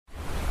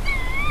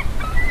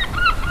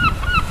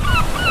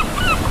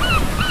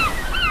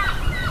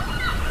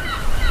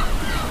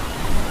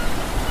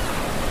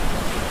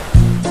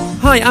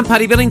Hi, I'm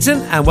Paddy Billington,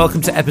 and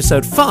welcome to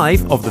episode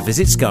 5 of the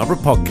Visit Scarborough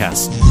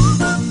podcast.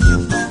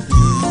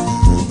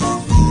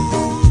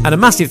 And a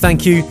massive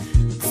thank you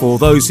for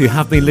those who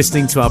have been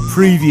listening to our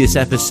previous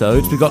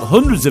episodes. We've got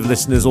hundreds of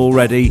listeners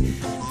already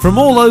from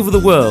all over the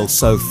world,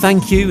 so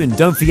thank you. And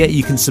don't forget,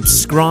 you can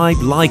subscribe,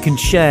 like and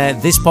share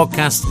this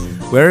podcast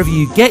wherever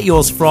you get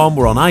yours from.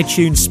 We're on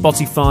iTunes,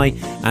 Spotify,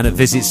 and at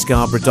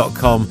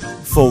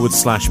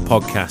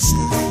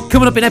visitscarborough.com/podcast.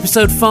 Coming up in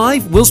episode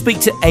 5, we'll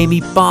speak to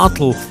Amy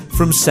Bartle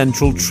from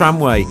Central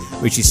Tramway,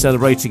 which is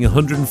celebrating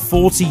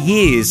 140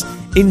 years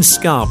in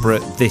Scarborough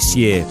this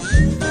year.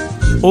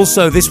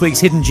 Also, this week's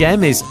hidden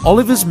gem is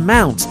Oliver's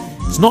Mount.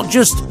 It's not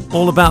just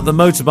all about the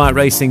motorbike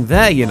racing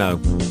there, you know.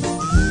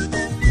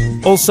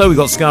 Also, we've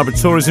got Scarborough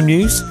tourism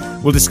news.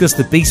 We'll discuss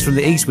the Beast from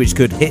the East, which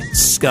could hit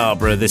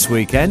Scarborough this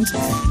weekend.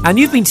 And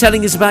you've been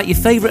telling us about your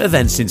favourite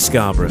events in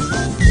Scarborough.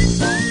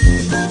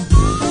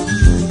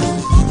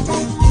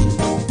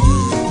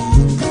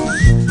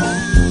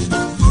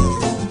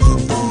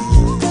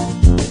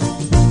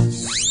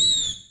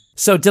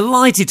 So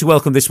delighted to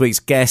welcome this week's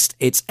guest.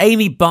 It's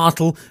Amy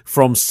Bartle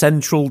from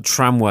Central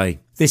Tramway.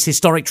 This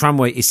historic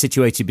tramway is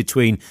situated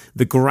between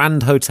the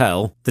Grand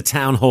Hotel, the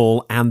Town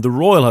Hall and the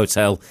Royal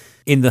Hotel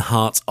in the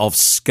heart of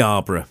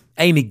Scarborough.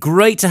 Amy,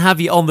 great to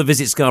have you on the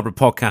Visit Scarborough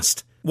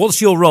podcast.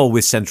 What's your role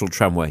with Central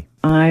Tramway?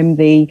 I'm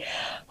the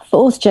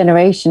fourth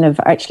generation of,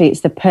 actually it's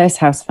the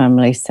Pursehouse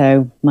family.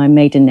 So my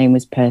maiden name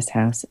was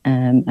Pursehouse,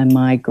 and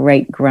my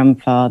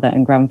great-grandfather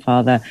and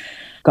grandfather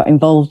got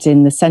involved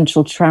in the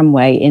Central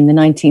Tramway in the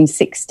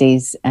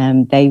 1960s.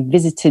 They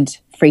visited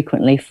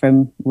frequently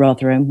from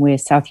Rotherham. We're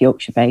South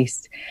Yorkshire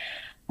based.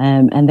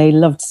 And they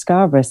loved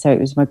Scarborough. So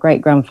it was my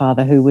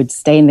great-grandfather who would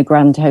stay in the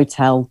Grand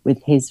Hotel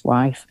with his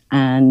wife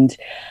and,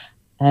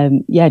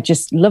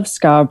 just loved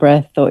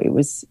Scarborough, thought it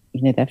was,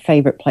 their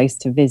favourite place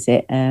to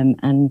visit.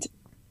 And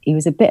he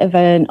was a bit of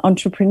an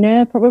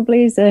entrepreneur,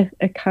 probably is a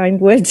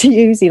kind word to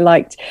use. He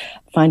liked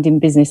finding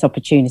business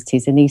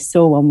opportunities, and he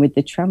saw one with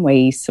the tramway.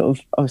 He sort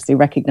of obviously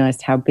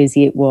recognised how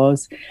busy it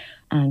was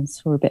and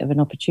saw a bit of an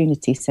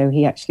opportunity. So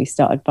he actually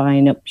started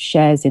buying up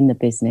shares in the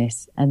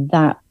business, and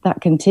that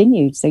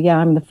continued. So yeah,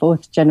 I'm the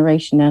fourth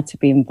generation now to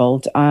be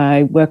involved.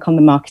 I work on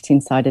the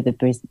marketing side of the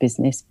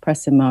business,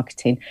 press and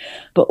marketing,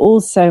 but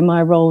also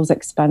my role's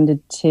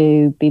expanded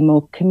to be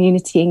more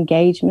community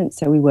engagement.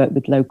 So we work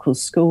with local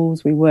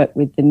schools, we work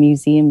with the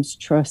Museums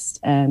Trust,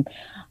 and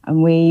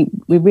we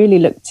really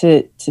look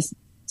to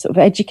sort of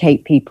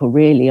educate people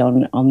really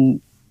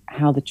on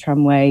how the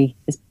tramway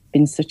has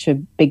been such a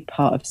big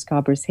part of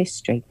Scarborough's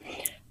history.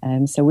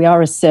 So we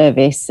are a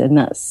service, and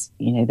that's,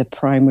 the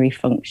primary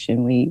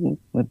function.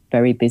 We're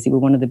very busy. We're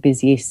one of the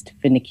busiest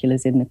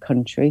funiculars in the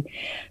country.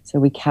 So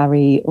we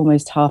carry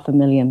almost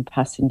 500,000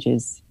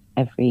 passengers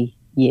every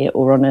year,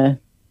 or on a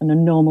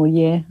normal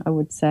year, I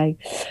would say.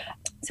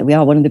 So we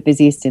are one of the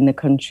busiest in the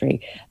country.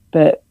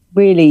 But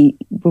really,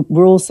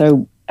 we're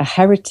also a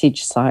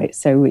heritage site.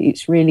 So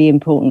it's really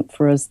important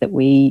for us that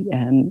we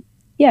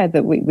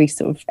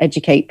sort of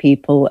educate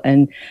people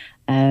and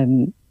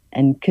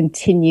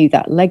continue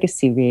that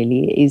legacy.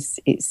 Really,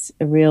 it's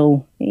a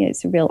real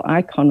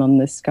icon on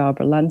the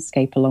Scarborough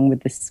landscape, along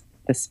with the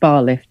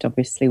Spar lift,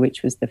 obviously,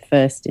 which was the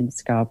first in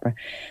Scarborough.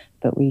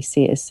 But we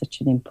see it as such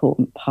an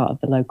important part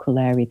of the local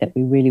area that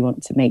we really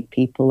want to make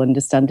people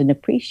understand and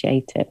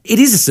appreciate it. It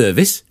is a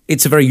service.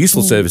 It's a very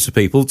useful service for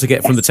people to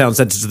get from the town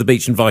centre to the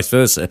beach and vice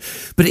versa.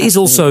 But it is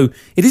also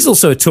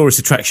a tourist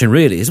attraction,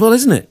 really, as well,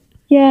 isn't it?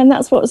 Yeah, and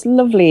that's what's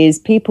lovely is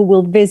people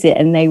will visit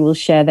and they will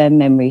share their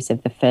memories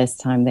of the first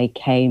time they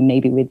came,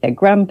 maybe with their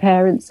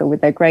grandparents or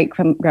with their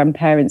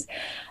great-grandparents.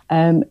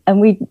 And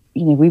we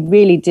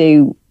really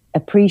do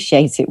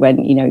appreciate it when,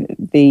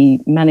 the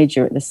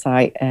manager at the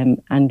site,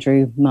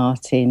 Andrew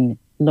Martin,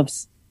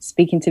 loves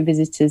speaking to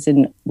visitors,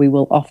 and we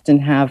will often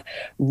have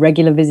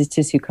regular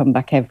visitors who come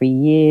back every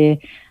year.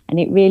 And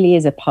it really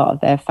is a part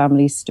of their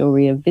family's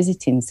story of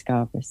visiting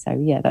Scarborough. So,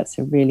 yeah, that's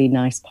a really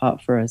nice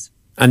part for us.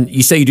 And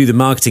you say you do the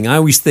marketing. I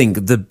always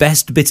think the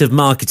best bit of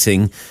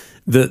marketing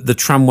that the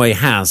tramway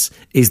has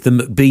is the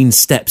McBean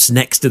steps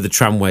next to the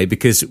tramway,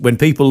 because when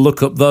people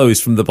look up those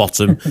from the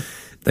bottom,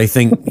 they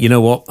think, you know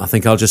what, I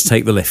think I'll just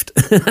take the lift.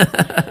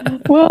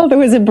 Well, there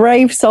was a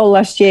brave soul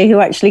last year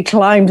who actually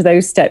climbed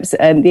those steps,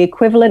 the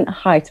equivalent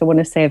height, I want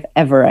to say, of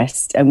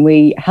Everest, and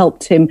we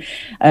helped him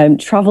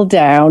travel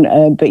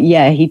down. But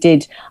yeah, he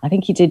did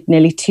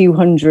nearly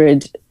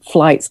 200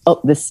 flights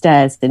up the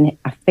stairs, and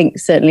I think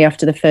certainly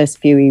after the first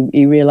few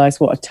he realised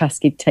what a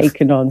task he'd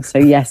taken on. So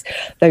yes,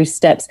 those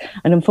steps,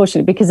 and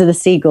unfortunately because of the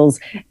seagulls,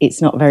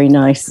 it's not very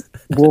nice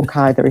walk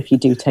either if you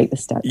do take the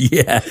steps.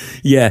 Yeah.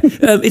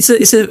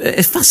 It's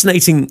a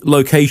fascinating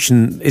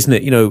location, isn't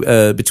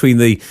it? Between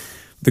the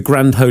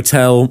Grand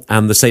Hotel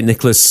and the St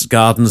Nicholas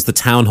Gardens, the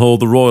Town Hall,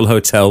 the Royal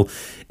Hotel.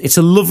 It's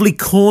a lovely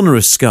corner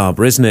of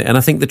Scarborough, isn't it? And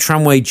I think the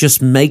tramway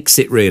just makes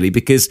it, really,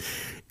 because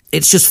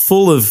it's just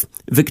full of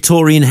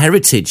Victorian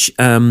heritage,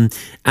 and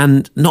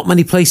not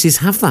many places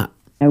have that.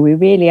 We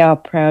really are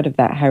proud of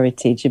that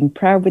heritage and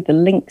proud with the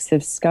links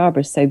of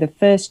Scarborough. So the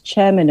first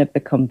chairman of the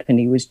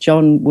company was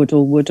John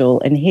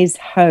Woodall, and his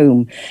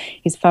home,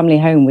 his family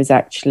home, was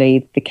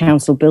actually the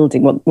council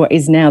building, what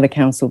is now the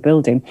council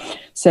building.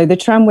 So the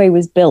tramway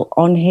was built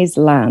on his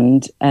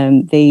land.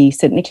 The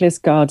St Nicholas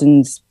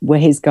Gardens were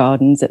his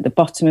gardens. At the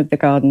bottom of the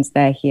gardens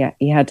there,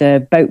 he had a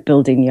boat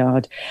building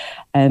yard.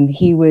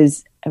 He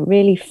was a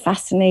really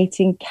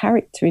fascinating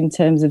character in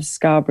terms of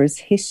Scarborough's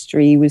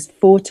history. He was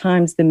 4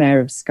 times the mayor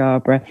of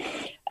Scarborough.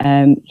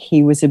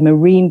 He was a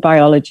marine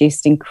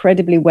biologist,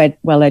 incredibly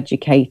well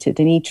educated,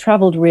 and he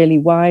travelled really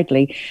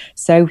widely.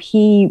 So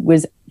he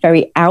was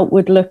very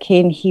outward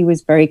looking. He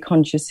was very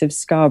conscious of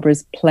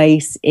Scarborough's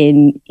place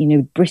in,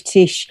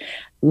 British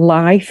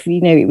life.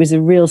 It was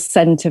a real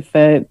centre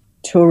for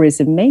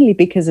tourism, mainly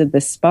because of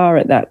the spa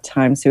at that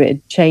time. So it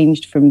had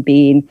changed from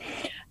being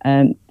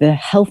the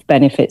health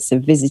benefits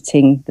of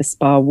visiting the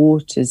spa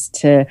waters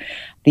to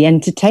the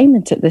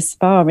entertainment at the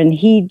spa. And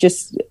he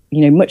just,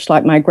 much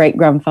like my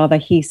great-grandfather,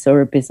 he saw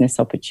a business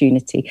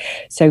opportunity.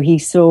 So he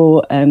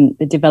saw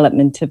the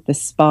development of the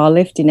spa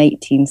lift in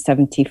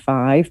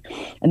 1875.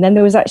 And then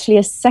there was actually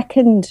a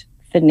second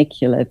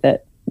funicular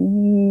that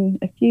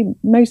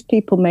most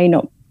people may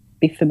not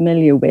be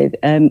familiar with.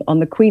 On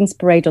the Queen's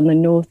Parade on the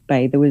North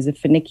Bay, there was a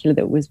funicular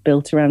that was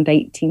built around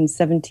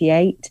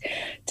 1878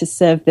 to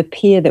serve the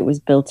pier that was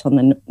built on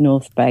the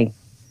North Bay.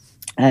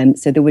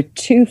 So there were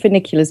 2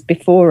 funiculars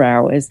before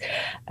ours,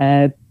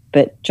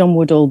 but John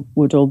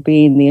Woodall,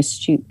 being the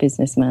astute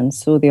businessman,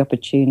 saw the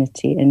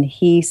opportunity, and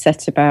he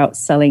set about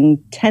selling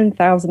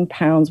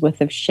 £10,000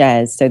 worth of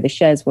shares. So the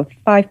shares were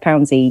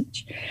 £5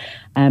 each,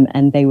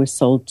 and they were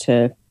sold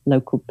to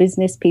local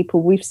business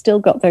people. We've still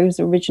got those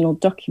original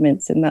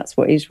documents, and that's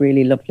what is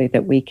really lovely,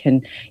 that we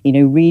can,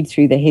 read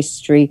through the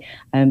history.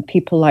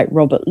 People like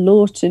Robert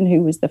Lawton,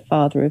 who was the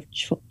father of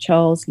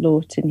Charles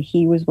Lawton,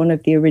 he was one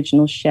of the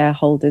original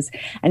shareholders,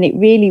 and it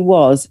really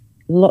was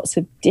lots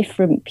of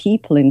different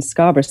people in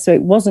Scarborough. So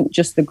it wasn't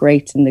just the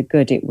great and the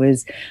good. It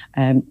was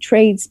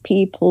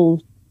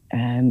tradespeople,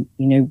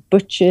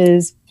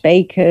 butchers,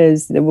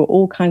 bakers. There were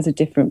all kinds of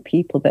different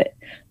people that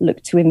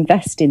looked to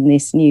invest in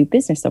this new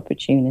business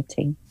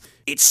opportunity.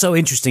 It's so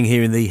interesting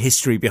hearing the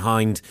history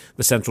behind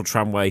the Central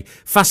Tramway.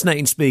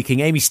 Fascinating speaking.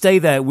 Amy, stay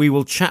there. We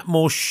will chat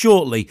more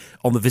shortly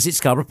on the Visit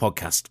Scarborough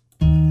podcast.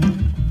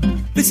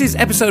 This is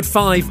episode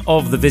 5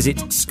 of the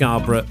Visit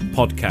Scarborough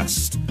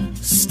podcast.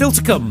 Still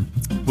to come,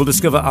 we'll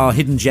discover our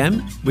hidden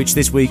gem, which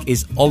this week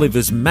is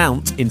Oliver's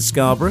Mount in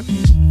Scarborough.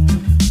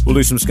 We'll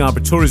do some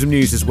Scarborough tourism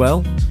news as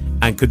well.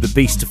 And could the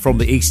beast from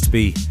the east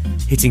be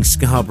hitting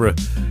Scarborough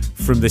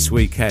from this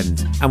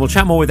weekend? And we'll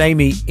chat more with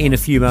Amy in a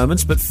few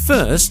moments. But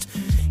first,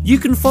 you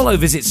can follow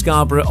Visit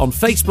Scarborough on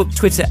Facebook,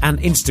 Twitter and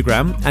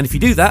Instagram. And if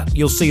you do that,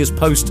 you'll see us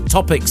post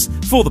topics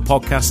for the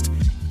podcast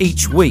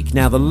each week.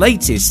 Now, the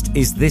latest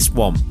is this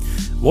one.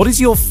 What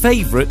is your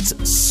favourite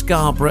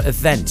Scarborough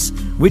event?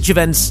 Which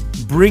events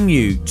bring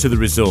you to the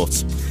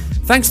resort?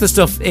 Thanks to the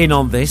stuff in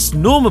on this.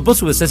 Norma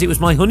Butterworth says it was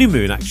my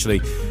honeymoon, actually,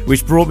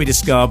 which brought me to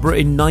Scarborough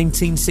in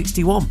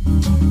 1961.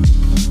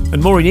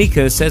 And Maureen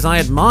Eker says I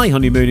had my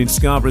honeymoon in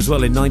Scarborough as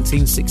well in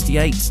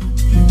 1968.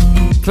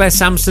 Claire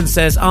Sampson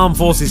says Armed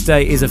Forces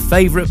Day is a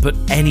favourite, but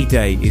any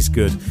day is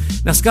good.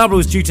 Now, Scarborough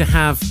was due to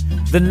have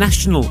the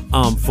National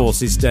Armed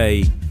Forces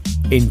Day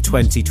in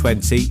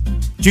 2020.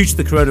 Due to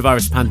the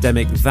coronavirus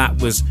pandemic, that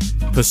was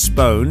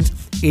postponed.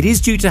 It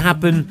is due to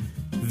happen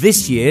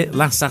this year,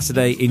 last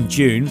Saturday in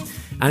June.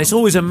 And it's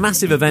always a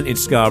massive event in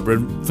Scarborough.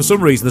 And for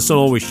some reason, the sun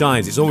always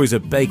shines. It's always a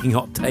baking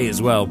hot day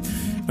as well.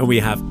 And we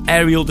have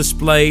aerial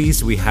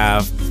displays. We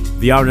have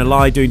the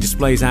RNLI doing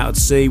displays out at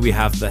sea. We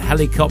have the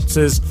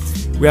helicopters.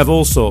 We have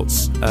all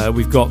sorts.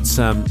 We've got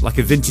like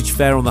a vintage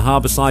fair on the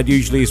harbour side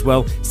usually as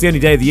well. It's the only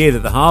day of the year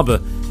that the harbour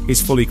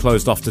is fully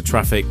closed off to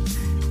traffic.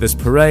 There's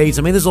parades.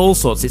 I mean, there's all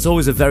sorts. It's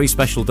always a very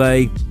special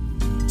day.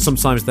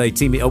 Sometimes they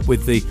team it up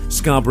with the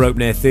Scarborough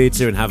Open Air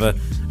Theatre and have a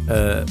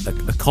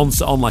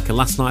concert on, like a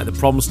Last Night at the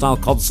Prom style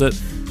concert.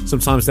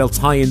 Sometimes they'll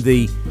tie in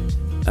the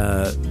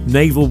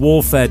naval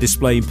warfare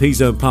display in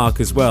Peazone Park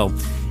as well,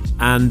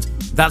 and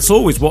that's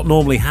always what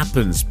normally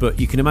happens. But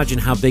you can imagine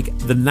how big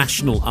the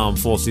National Armed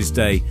Forces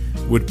Day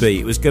would be.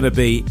 It was going to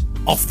be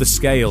off the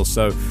scale,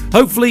 so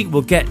hopefully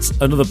we'll get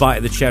another bite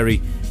of the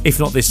cherry, if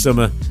not this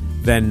summer,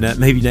 then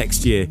maybe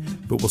next year,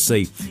 but we'll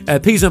see.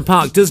 Peazone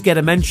Park does get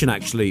a mention,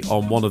 actually,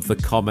 on one of the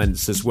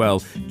comments as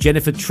well.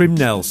 Jennifer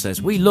Trimnell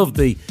says, we love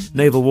the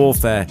naval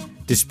warfare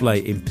display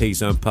in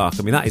Peazone Park.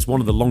 I mean, that is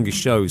one of the longest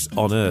shows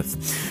on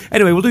earth.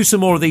 Anyway, we'll do some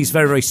more of these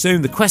very, very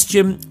soon. The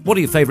question, what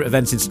are your favourite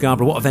events in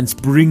Scarborough? What events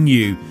bring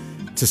you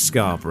to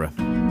Scarborough?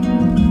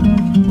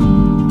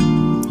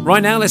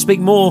 Right now, let's speak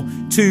more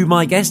to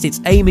my guest.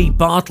 It's Amy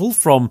Bartle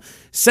from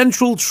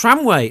Central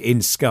Tramway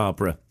in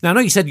Scarborough. Now, I know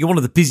you said you're one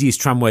of the busiest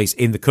tramways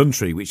in the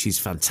country, which is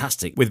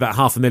fantastic, with about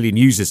 500,000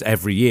 users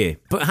every year.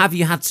 But have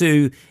you had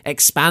to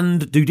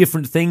expand, do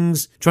different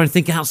things, try and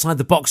think outside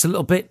the box a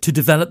little bit to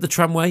develop the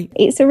tramway?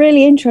 It's a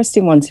really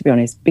interesting one, to be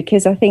honest,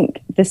 because I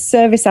think the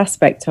service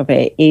aspect of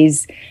it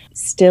is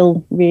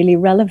still really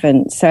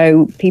relevant.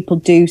 So people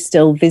do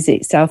still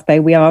visit South Bay.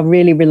 We are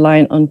really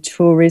reliant on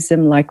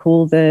tourism, like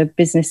all the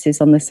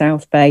businesses on the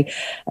South Bay.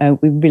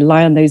 We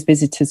rely on those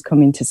visitors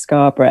coming to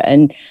Scarborough.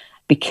 And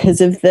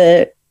because of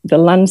the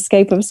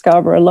landscape of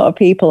Scarborough, a lot of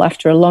people,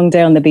 after a long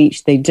day on the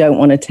beach, they don't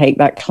want to take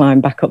that climb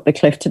back up the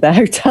cliff to their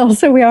hotel.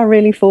 So we are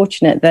really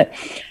fortunate that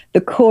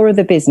the core of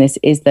the business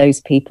is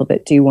those people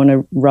that do want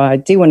to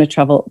ride, do want to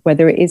travel,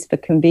 whether it is for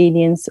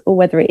convenience or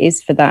whether it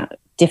is for that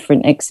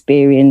different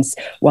experience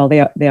while they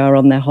are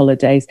on their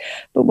holidays.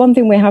 But one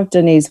thing we have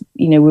done is,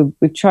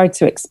 we've tried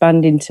to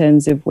expand in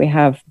terms of, we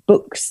have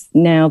books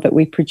now that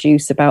we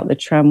produce about the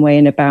tramway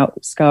and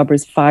about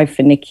Scarborough's 5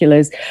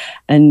 funiculars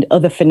and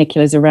other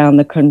funiculars around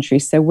the country.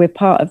 So we're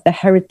part of the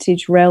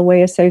Heritage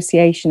Railway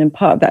Association, and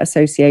part of that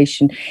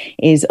association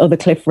is other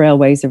cliff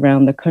railways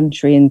around the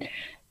country. And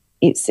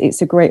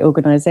it's a great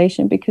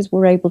organisation because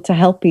we're able to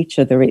help each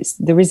other.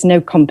 There is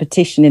no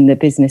competition in the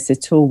business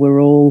at all.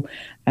 We're all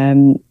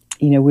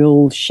we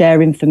all share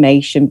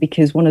information,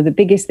 because one of the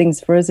biggest things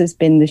for us has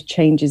been the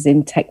changes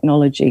in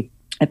technology.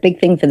 A big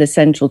thing for the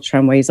Central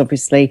Tramway is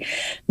obviously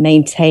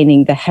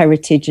maintaining the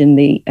heritage and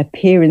the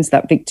appearance,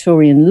 that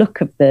Victorian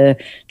look of the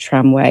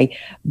tramway.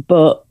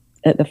 But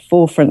at the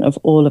forefront of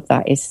all of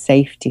that is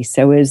safety.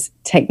 So as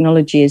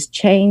technology has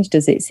changed,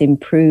 as it's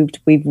improved,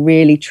 we've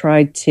really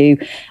tried to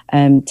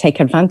take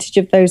advantage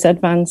of those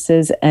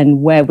advances,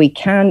 and where we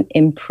can,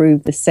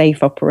 improve the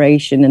safe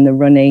operation and the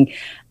running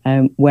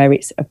where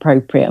it's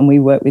appropriate. And we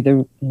work with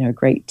a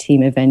great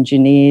team of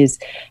engineers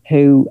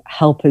who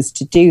help us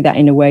to do that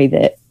in a way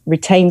that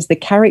retains the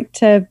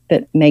character,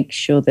 but makes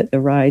sure that the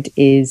ride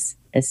is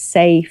as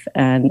safe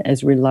and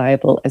as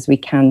reliable as we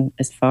can,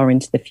 as far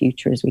into the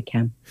future as we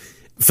can.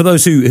 For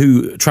those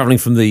who travelling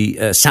from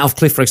the South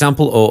Cliff, for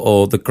example,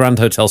 or the Grand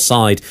Hotel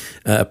side,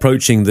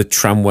 approaching the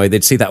tramway,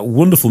 they'd see that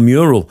wonderful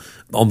mural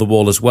on the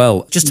wall as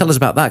well. Just tell us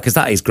about that, because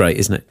that is great,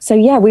 isn't it? So,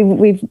 yeah,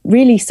 we've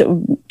really sort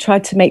of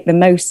tried to make the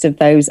most of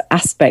those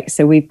aspects.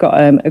 So we've got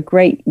a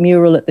great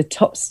mural at the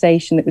top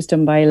station that was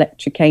done by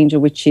Electric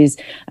Angel, which is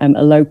a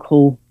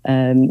local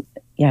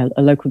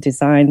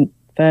design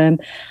firm.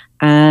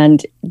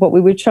 And what we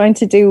were trying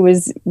to do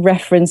was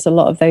reference a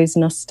lot of those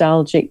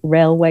nostalgic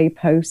railway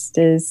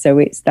posters. So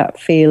it's that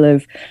feel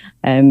of,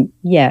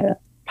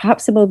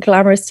 perhaps a more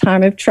glamorous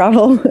time of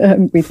travel.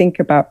 We think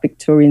about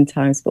Victorian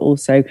times, but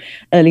also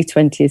early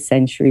 20th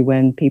century,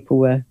 when people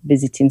were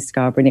visiting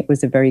Scarborough, and it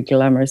was a very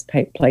glamorous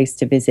place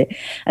to visit.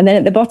 And then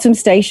at the bottom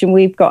station,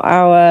 we've got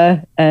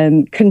our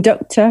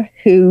conductor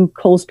who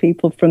calls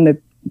people from the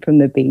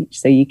beach,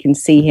 so you can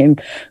see him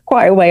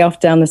quite a way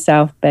off down the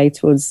South Bay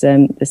towards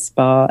the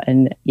spa,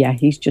 and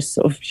he's just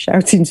sort of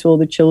shouting to all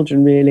the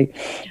children, really.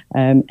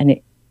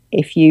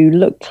 If you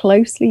look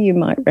closely, you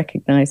might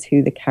recognise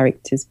who the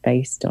character's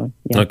based on.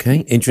 Yeah,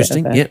 okay,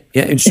 interesting.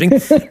 Interesting.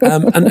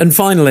 And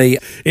finally,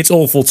 it's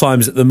awful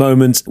times at the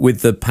moment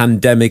with the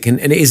pandemic, and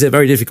it is a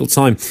very difficult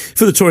time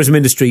for the tourism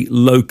industry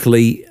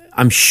locally.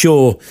 I'm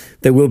sure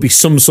there will be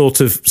some sort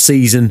of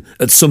season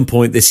at some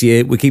point this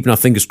year. We're keeping our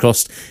fingers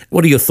crossed.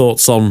 What are your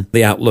thoughts on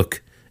the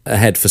outlook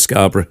ahead for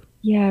Scarborough?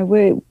 Yeah,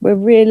 we're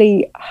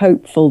really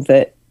hopeful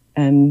that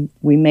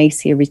we may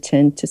see a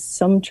return to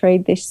some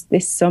trade this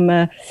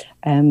summer.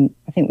 I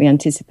think we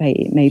anticipate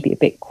it may be a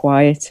bit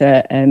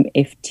quieter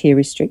if tier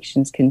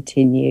restrictions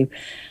continue.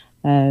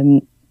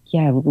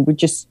 We're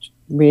just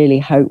really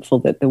hopeful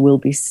that there will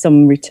be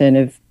some return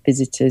of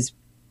visitors,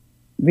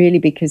 really,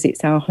 because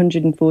it's our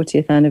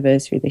 140th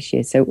anniversary this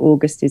year. So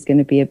August is going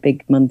to be a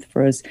big month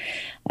for us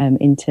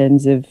in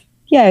terms of,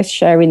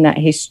 sharing that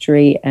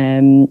history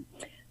and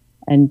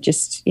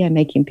just,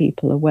 making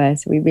people aware.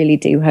 So we really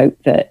do hope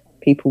that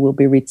people will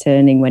be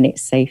returning when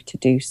it's safe to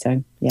do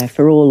so. Yeah,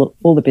 for all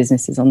the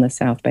businesses on the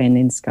South Bay and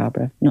in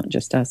Scarborough, not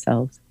just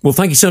ourselves. Well,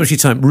 thank you so much for your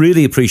time.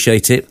 Really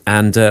appreciate it,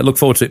 and look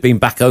forward to it being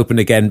back open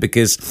again,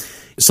 because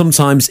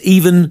sometimes,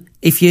 even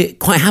if you're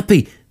quite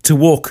happy to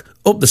walk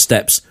up the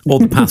steps or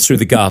the path through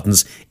the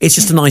gardens, it's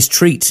just a nice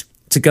treat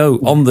to go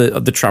on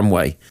the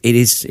tramway. It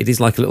is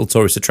like a little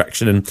tourist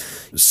attraction, and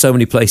so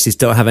many places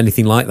don't have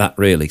anything like that,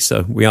 really.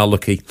 So we are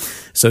lucky.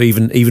 So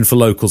even for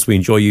locals, we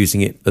enjoy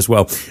using it as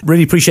well.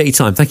 Really appreciate your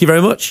time. Thank you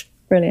very much.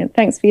 Brilliant.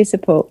 Thanks for your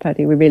support,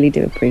 Paddy. We really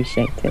do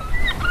appreciate it.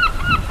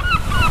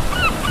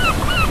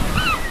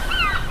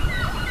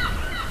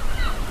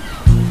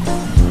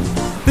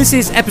 This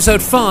is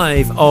episode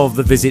 5 of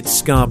the Visit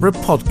Scarborough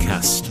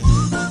podcast.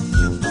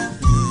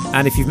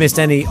 And if you've missed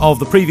any of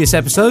the previous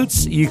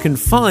episodes, you can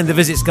find the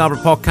Visit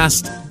Scarborough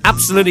podcast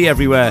absolutely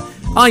everywhere.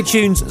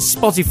 iTunes,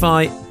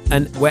 Spotify,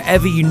 and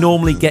wherever you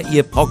normally get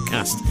your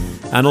podcast.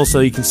 And also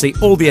you can see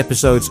all the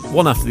episodes,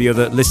 one after the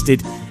other,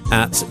 listed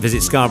at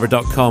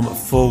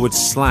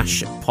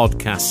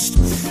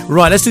visitscarborough.com/podcast.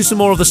 Right, let's do some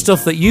more of the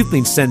stuff that you've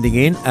been sending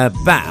in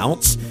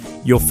about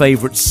your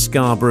favourite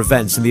Scarborough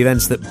events and the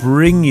events that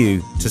bring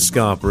you to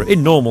Scarborough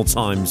in normal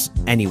times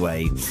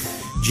anyway.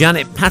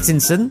 Janet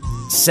Pattinson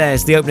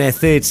says the Open Air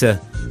Theatre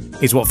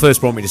is what first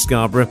brought me to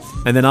Scarborough,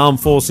 and then Armed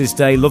Forces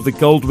Day, love the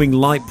Goldwing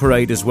Light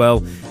Parade as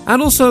well,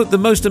 and also the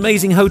most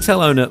amazing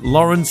hotel owner,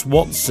 Lawrence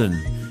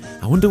Watson.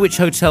 I wonder which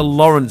hotel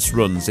Lawrence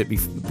runs. It'd be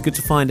good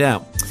to find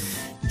out.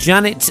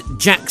 Janet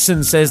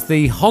Jackson says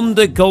the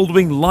Honda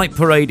Goldwing Light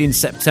Parade in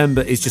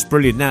September is just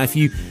brilliant. Now, if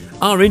you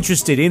are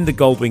interested in the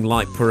Goldwing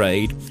Light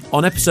Parade,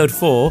 on episode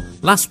 4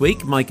 last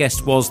week, my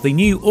guest was the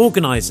new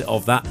organiser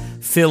of that,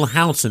 Phil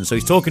Houghton. So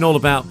he's talking all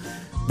about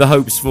the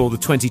hopes for the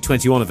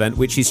 2021 event,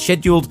 which is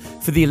scheduled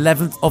for the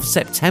 11th of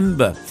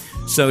September.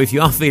 So if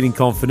you are feeling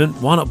confident,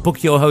 why not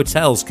book your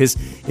hotels? Because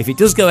if it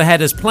does go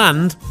ahead as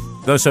planned,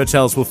 those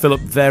hotels will fill up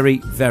very,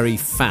 very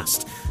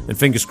fast. And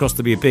fingers crossed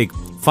there'll be a big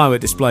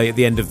firework display at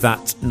the end of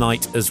that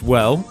night as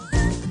well.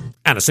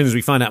 And as soon as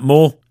we find out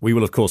more, we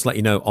will, of course, let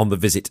you know on the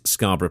Visit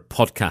Scarborough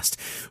podcast.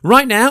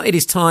 Right now, it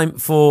is time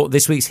for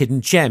this week's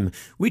hidden gem,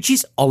 which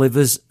is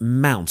Oliver's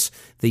Mount,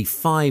 the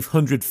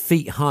 500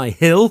 feet high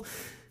hill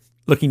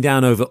looking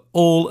down over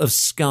all of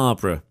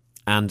Scarborough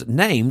and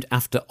named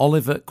after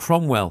Oliver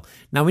Cromwell.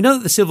 Now, we know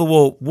that the Civil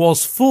War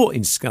was fought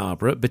in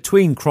Scarborough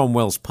between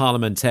Cromwell's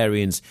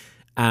parliamentarians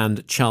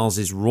and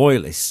Charles's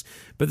royalists,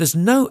 but there's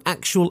no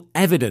actual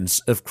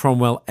evidence of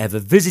Cromwell ever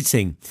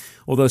visiting,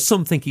 although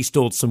some think he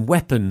stored some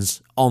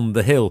weapons on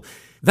the hill.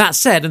 That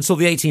said, until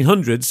the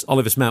 1800s,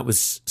 Oliver's Mount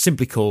was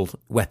simply called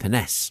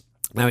Weaponess.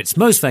 Now, it's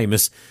most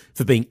famous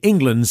for being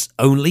England's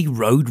only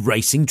road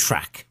racing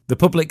track, the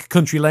public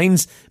country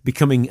lanes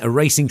becoming a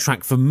racing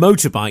track for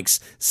motorbikes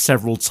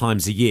several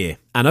times a year.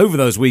 And over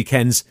those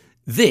weekends,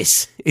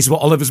 this is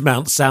what Oliver's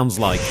Mount sounds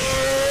like.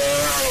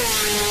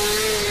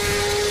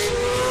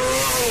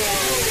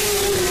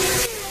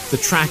 The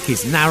track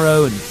is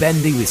narrow and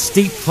bendy with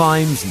steep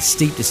climbs and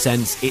steep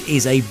descents. It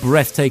is a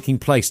breathtaking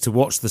place to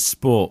watch the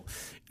sport.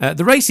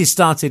 The races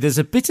started as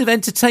a bit of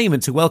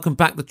entertainment to welcome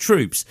back the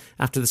troops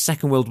after the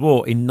Second World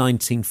War in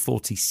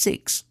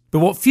 1946. But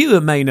what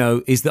fewer may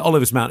know is that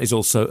Oliver's Mount is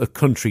also a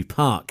country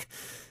park.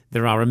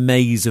 There are a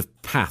maze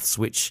of paths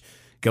which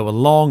go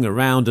along,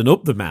 around and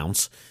up the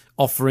mount,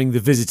 offering the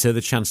visitor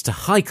the chance to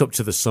hike up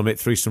to the summit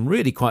through some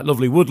really quite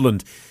lovely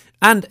woodland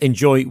and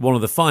enjoy one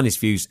of the finest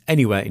views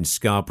anywhere in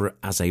Scarborough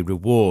as a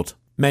reward.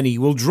 Many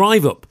will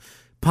drive up,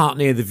 park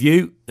near the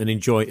view and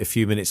enjoy a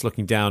few minutes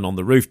looking down on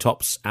the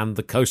rooftops and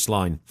the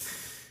coastline.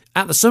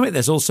 At the summit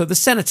there's also the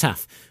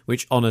cenotaph,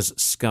 which honours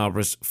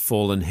Scarborough's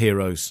fallen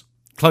heroes.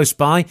 Close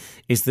by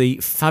is the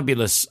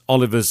fabulous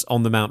Oliver's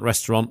on the Mount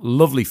restaurant,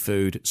 lovely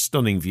food,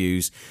 stunning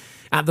views.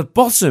 At the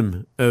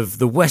bottom of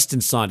the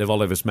western side of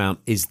Oliver's Mount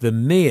is the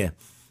Mere.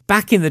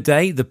 Back in the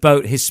day, the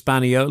boat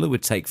Hispaniola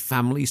would take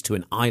families to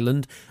an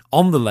island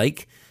on the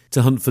lake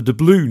to hunt for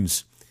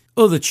doubloons.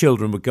 Other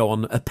children would go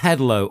on a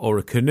pedalo or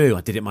a canoe.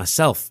 I did it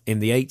myself in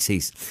the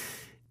 80s.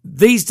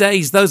 These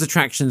days, those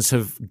attractions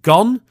have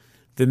gone.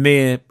 The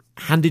Mere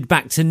handed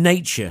back to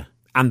nature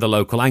and the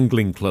local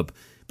angling club.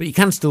 But you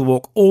can still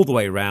walk all the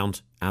way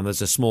around, and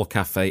there's a small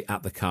cafe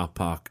at the car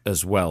park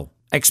as well.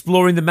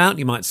 Exploring the mount,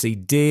 you might see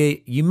deer.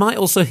 You might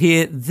also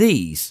hear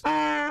these.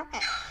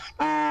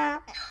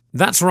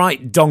 That's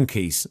right,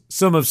 donkeys.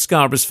 Some of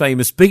Scarborough's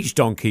famous beach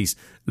donkeys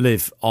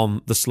live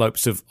on the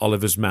slopes of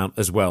Oliver's Mount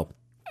as well.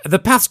 The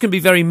paths can be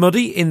very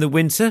muddy in the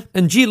winter,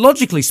 and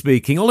geologically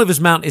speaking, Oliver's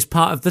Mount is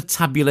part of the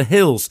Tabular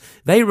Hills.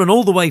 They run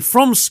all the way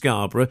from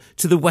Scarborough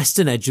to the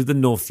western edge of the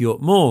North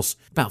York Moors,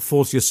 about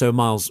 40 or so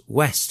miles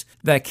west.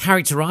 They're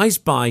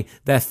characterised by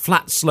their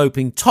flat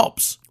sloping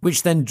tops,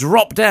 which then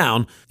drop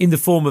down in the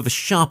form of a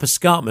sharp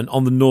escarpment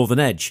on the northern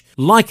edge,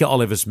 like at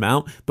Oliver's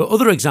Mount, but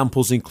other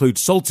examples include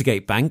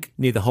Saltergate Bank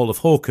near the Hole of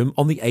Hawcombe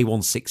on the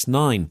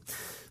A169.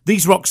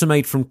 These rocks are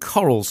made from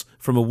corals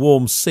from a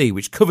warm sea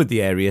which covered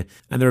the area,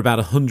 and they're about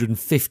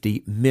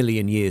 150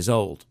 million years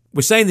old.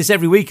 We're saying this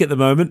every week at the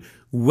moment.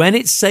 When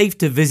it's safe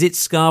to visit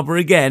Scarborough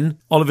again,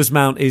 Oliver's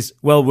Mount is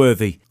well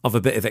worthy of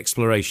a bit of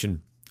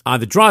exploration.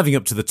 Either driving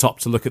up to the top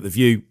to look at the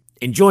view,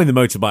 enjoying the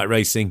motorbike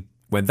racing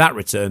when that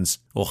returns,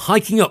 or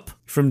hiking up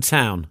from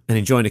town and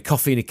enjoying a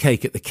coffee and a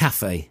cake at the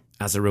cafe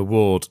as a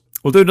reward.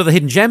 We'll do another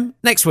hidden gem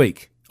next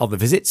week on the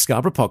Visit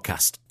Scarborough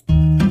podcast.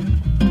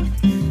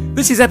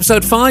 This is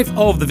episode 5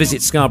 of the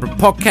Visit Scarborough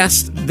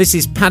podcast. This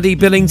is Paddy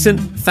Billington.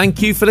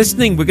 Thank you for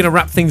listening. We're going to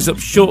wrap things up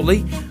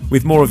shortly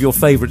with more of your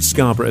favourite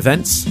Scarborough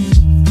events.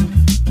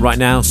 Right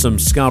now, some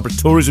Scarborough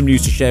tourism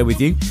news to share with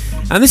you.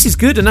 And this is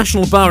good. A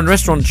national bar and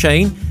restaurant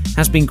chain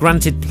has been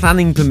granted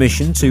planning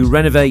permission to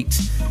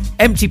renovate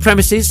empty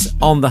premises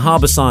on the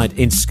harbour side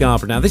in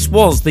Scarborough. Now, this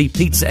was the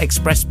Pizza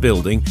Express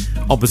building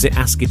opposite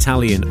Ask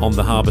Italian on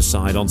the harbour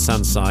side, on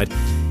Sandside.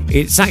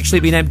 It's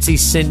actually been empty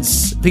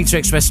since Pizza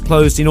Express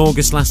closed in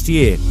August last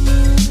year.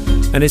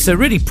 And it's a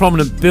really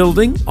prominent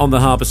building on the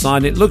harbour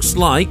side. It looks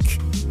like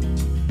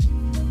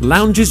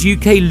Loungers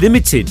UK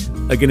Limited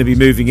are going to be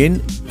moving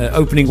in,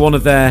 opening one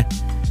of their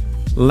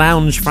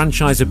lounge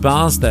franchisor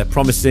bars. They're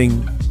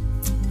promising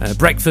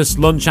breakfast,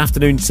 lunch,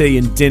 afternoon tea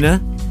and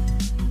dinner.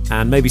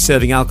 and maybe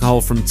serving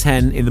alcohol from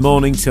 10 in the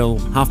morning till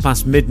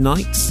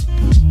midnight.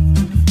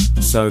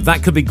 So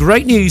that could be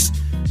great news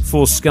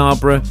for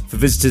Scarborough, for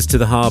visitors to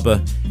the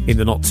harbour in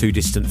the not too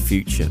distant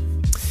future.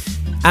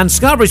 And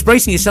Scarborough is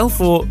bracing itself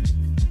for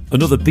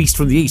another beast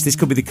from the east. This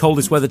could be the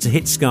coldest weather to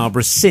hit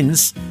Scarborough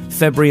since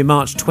February and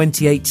March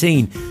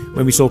 2018,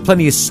 when we saw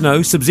plenty of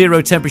snow,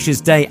 sub-zero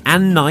temperatures day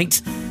and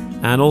night,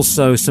 and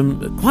also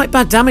some quite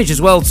bad damage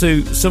as well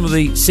to some of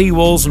the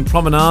seawalls and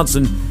promenades,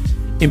 and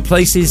in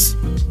places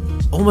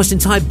almost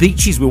entire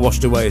beaches were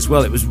washed away as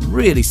well. It was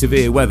really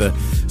severe weather.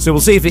 So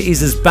we'll see if it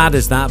is as bad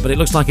as that, but it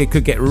looks like it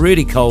could get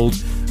really cold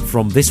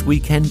from this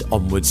weekend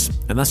onwards.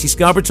 And that's your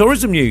Scarborough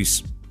tourism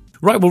news.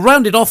 Right, we'll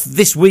round it off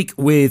this week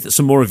with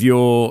some more of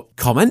your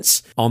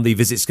comments on the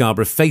Visit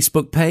Scarborough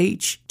Facebook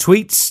page,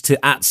 tweets to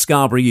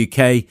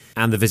 @ScarboroughUK,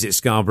 and the Visit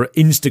Scarborough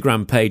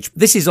Instagram page.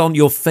 This is on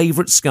your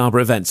favourite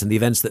Scarborough events and the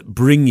events that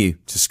bring you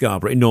to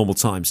Scarborough in normal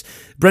times.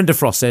 Brenda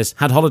Frost says,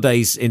 had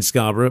holidays in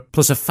Scarborough,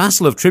 plus a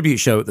Fastlove tribute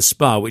show at the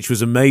Spa, which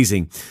was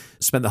amazing.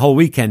 Spent the whole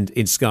weekend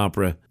in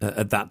Scarborough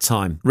at that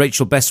time.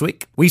 Rachel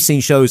Beswick, we've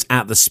seen shows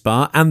at the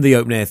Spa and the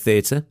Open Air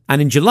Theatre.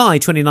 And in July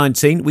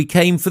 2019, we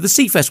came for the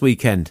Seafest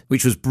weekend,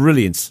 which was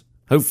brilliant.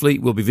 Hopefully,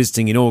 we'll be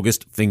visiting in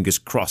August, fingers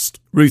crossed.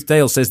 Ruth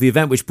Dale says, the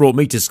event which brought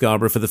me to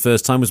Scarborough for the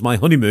first time was my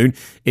honeymoon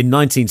in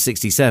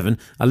 1967.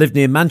 I lived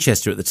near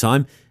Manchester at the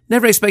time.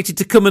 Never expected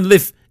to come and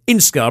live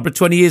in Scarborough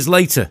 20 years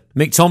later.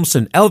 Mick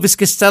Thompson, Elvis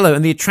Costello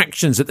and the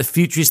attractions at the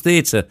Futurist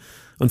Theatre.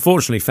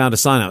 Unfortunately, found a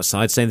sign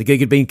outside saying the gig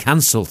had been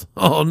cancelled.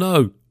 Oh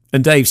no.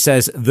 And Dave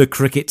says, the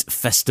Cricket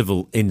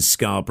Festival in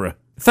Scarborough.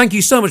 Thank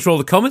you so much for all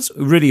the comments.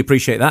 We really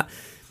appreciate that.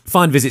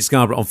 Find Visit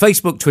Scarborough on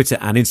Facebook, Twitter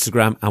and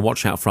Instagram, and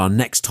watch out for our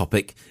next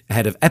topic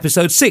ahead of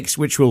episode 6,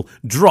 which will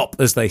drop,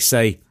 as they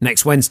say,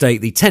 next Wednesday,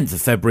 the 10th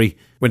of February,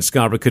 when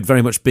Scarborough could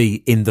very much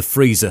be in the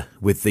freezer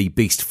with the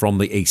beast from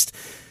the east.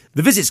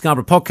 The Visit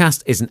Scarborough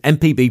podcast is an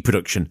MPB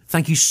production.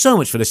 Thank you so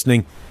much for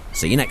listening.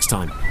 See you next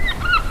time.